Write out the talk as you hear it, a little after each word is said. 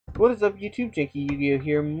What is up, YouTube? JankyYGO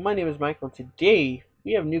here. My name is Michael. Today,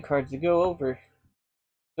 we have new cards to go over.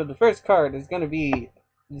 So the first card is going to be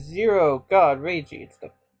Zero God Reiji. It's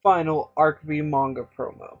the final Arc-B manga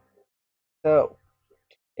promo. So,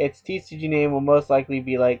 its TCG name will most likely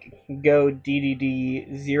be like Go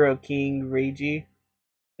DDD Zero King Reiji.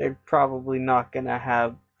 They're probably not going to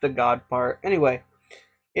have the God part. Anyway,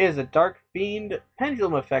 it is a Dark Fiend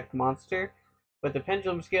Pendulum Effect monster with a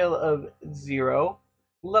pendulum scale of 0.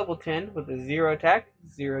 Level 10 with a 0 attack,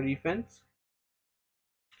 0 defense.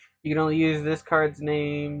 You can only use this card's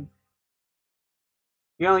name.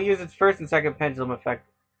 You can only use its first and second pendulum effect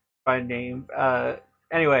by name.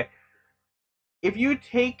 Anyway, if you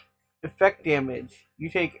take effect damage, you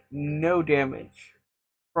take no damage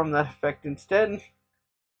from that effect instead.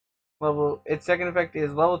 Its second effect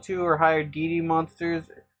is level 2 or higher DD monsters.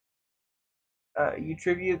 You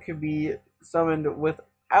tribute can be summoned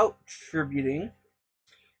without tributing.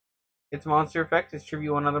 Its monster effect is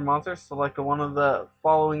tribute one other monster. Select one of the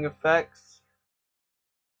following effects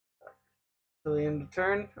till the end of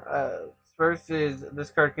turn. First is this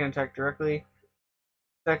card can attack directly.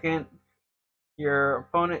 Second, your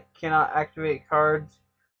opponent cannot activate cards.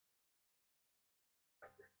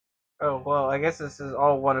 Oh, well, I guess this is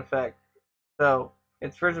all one effect. So,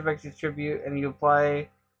 its first effect is tribute, and you apply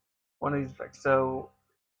one of these effects. So,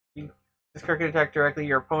 this card can attack directly.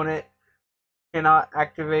 Your opponent cannot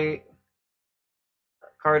activate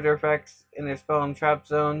cards or effects in their spell and trap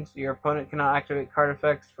zones. Your opponent cannot activate card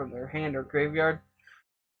effects from their hand or graveyard.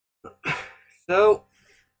 So,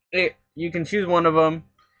 you can choose one of them,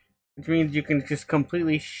 which means you can just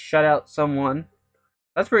completely shut out someone.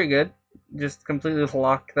 That's pretty good. Just completely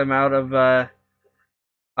lock them out of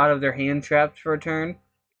their hand traps for a turn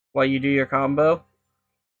while you do your combo.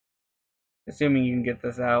 Assuming you can get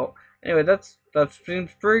this out. Anyway, that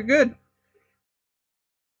seems pretty good.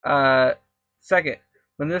 Second,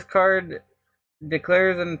 when this card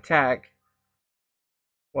declares an attack,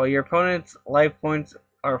 while your opponent's life points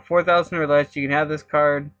are 4,000 or less, you can have this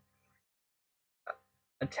card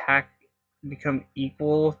attack become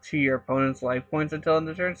equal to your opponent's life points until end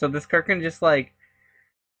of turn. So this card can just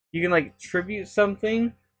you can tribute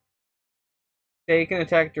something, say you can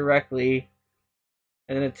attack directly,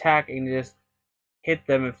 and then attack and just hit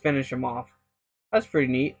them and finish them off. That's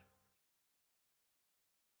pretty neat.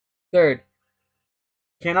 Third,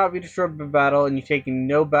 cannot be destroyed by battle, and you take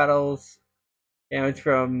no battles damage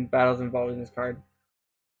from battles involving this card.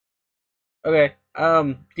 Okay,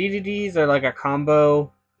 DDDs are like a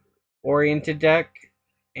combo oriented deck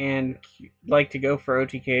and like to go for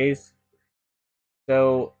OTKs.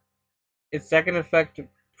 So its second effect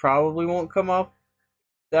probably won't come up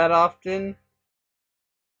that often.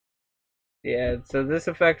 Yeah, so this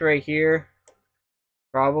effect right here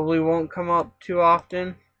probably won't come up too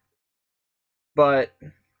often. But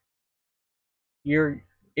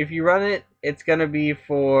if you run it, it's gonna be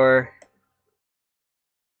for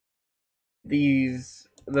the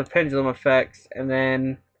pendulum effects, and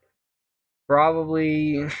then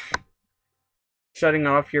probably shutting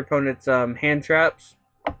off your opponent's hand traps.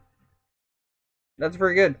 That's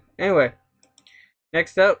pretty good. Anyway,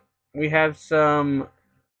 next up we have some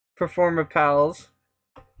Performapals.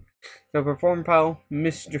 So Performapal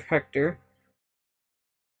Misdirector.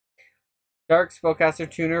 Dark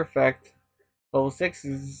Spellcaster Tuner effect. Level 6,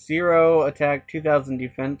 0 attack, 2000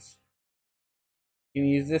 defense. You can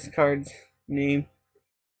use this card's name.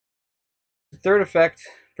 The third effect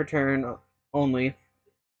per turn only.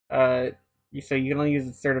 So you can only use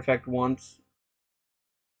its third effect once.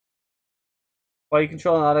 While you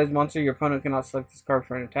control an odd-eyes monster, your opponent cannot select this card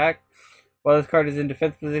for an attack. While this card is in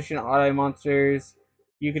defense position, odd-eye monsters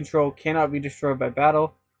you control cannot be destroyed by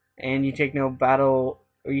battle, and you take no battle,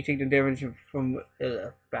 or you take no damage from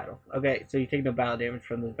battle. Okay, so you take no battle damage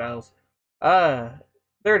from those battles.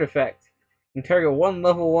 Third effect. You can target one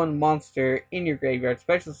level 1 monster in your graveyard,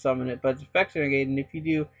 special summon it, but its effects are negated, and if you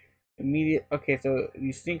do, immediate. Okay, so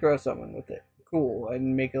you synchro summon with it. Cool,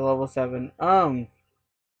 and make a level 7. I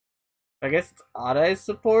guess it's Odd Eyes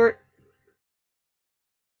support.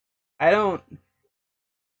 I don't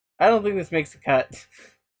think this makes the cut.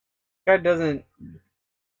 Card doesn't.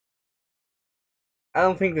 I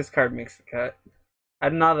don't think this card makes the cut.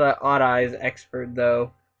 I'm not an Odd Eyes expert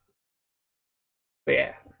though. But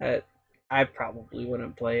yeah, I probably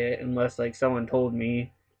wouldn't play it unless someone told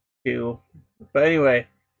me to. But anyway,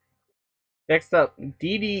 next up,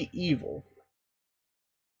 DD Evil.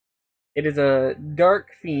 It is a Dark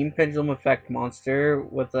Fiend Pendulum Effect monster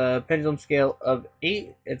with a pendulum scale of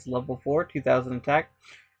 8. It's level 4, 2000 attack.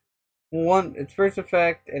 Its first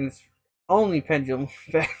effect and its only pendulum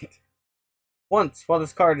effect Once, while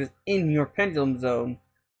this card is in your pendulum zone,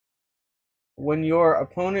 when your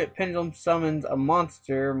opponent pendulum summons a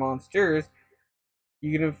monsters,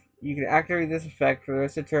 you can activate this effect for the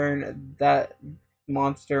rest of the turn. That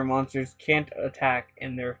monsters can't attack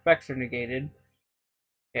and their effects are negated.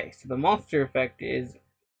 Okay, so the monster effect is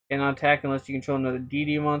cannot attack unless you control another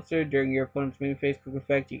DD monster. During your opponent's main phase quick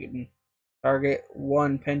effect, you can target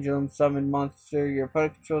one pendulum summoned monster your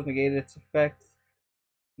opponent controls, negate its effects.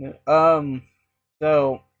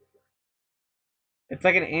 So it's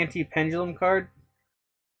like an anti-pendulum card.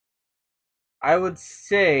 I would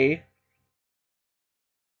say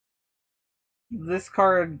this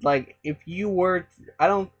card, like, if you were, I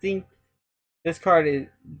don't think this card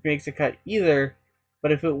makes a cut either.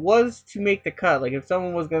 But if it was to make the cut, like if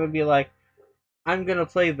someone was gonna be like, I'm gonna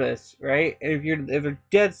play this, right? And if they're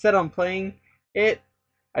dead set on playing it,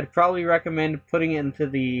 I'd probably recommend putting it into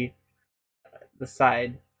the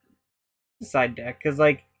side deck, because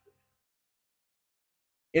like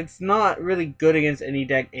it's not really good against any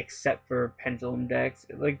deck except for pendulum decks.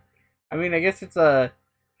 Like, I mean, I guess it's a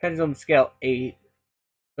pendulum scale 8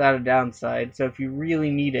 without a downside. So if you really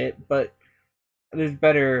need it, but there's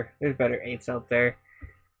better 8s out there,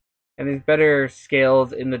 and there's better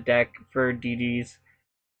scales in the deck for DDs.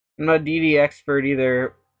 I'm not a DD expert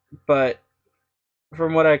either, but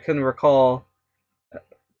from what I can recall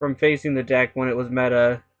from facing the deck when it was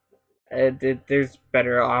meta, there's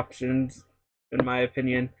better options, in my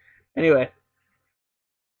opinion. Anyway,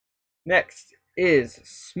 next is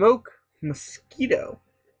Smoke Mosquito.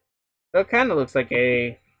 So it kind of looks like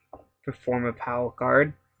a Performapal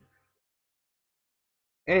card.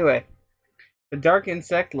 Anyway, the Dark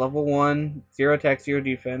Insect, level 1, 0 attack, 0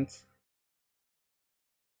 defense.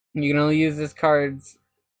 You can only use this card's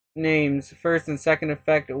names first and second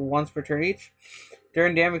effect once per turn each.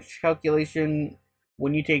 During damage calculation,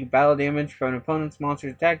 when you take battle damage from an opponent's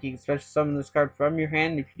monster's attack, you can special summon this card from your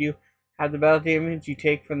hand. If you do have the battle damage you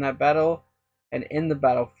take from that battle, and in the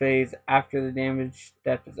battle phase after the damage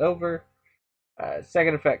step is over.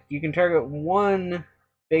 Second effect, you can target one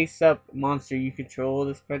base up monster you control.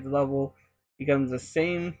 This card's level becomes the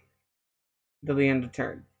same until the end of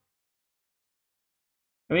turn.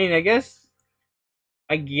 I mean, I guess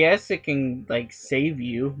it can like save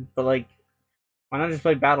you, but like, why not just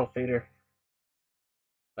play Battle Fader?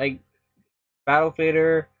 Like, Battle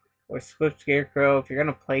Fader or Swift Scarecrow, if you're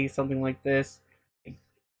gonna play something like this, like,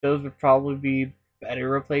 those would probably be better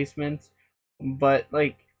replacements. But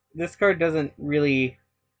like, this card doesn't really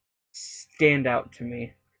stand out to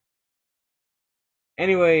me.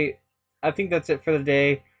 Anyway, I think that's it for the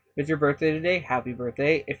day. It's your birthday today. Happy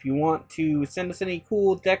birthday. If you want to send us any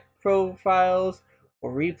cool deck profiles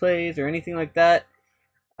or replays or anything like that,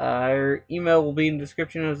 our email will be in the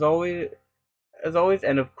description as always,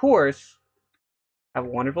 and of course, have a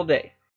wonderful day.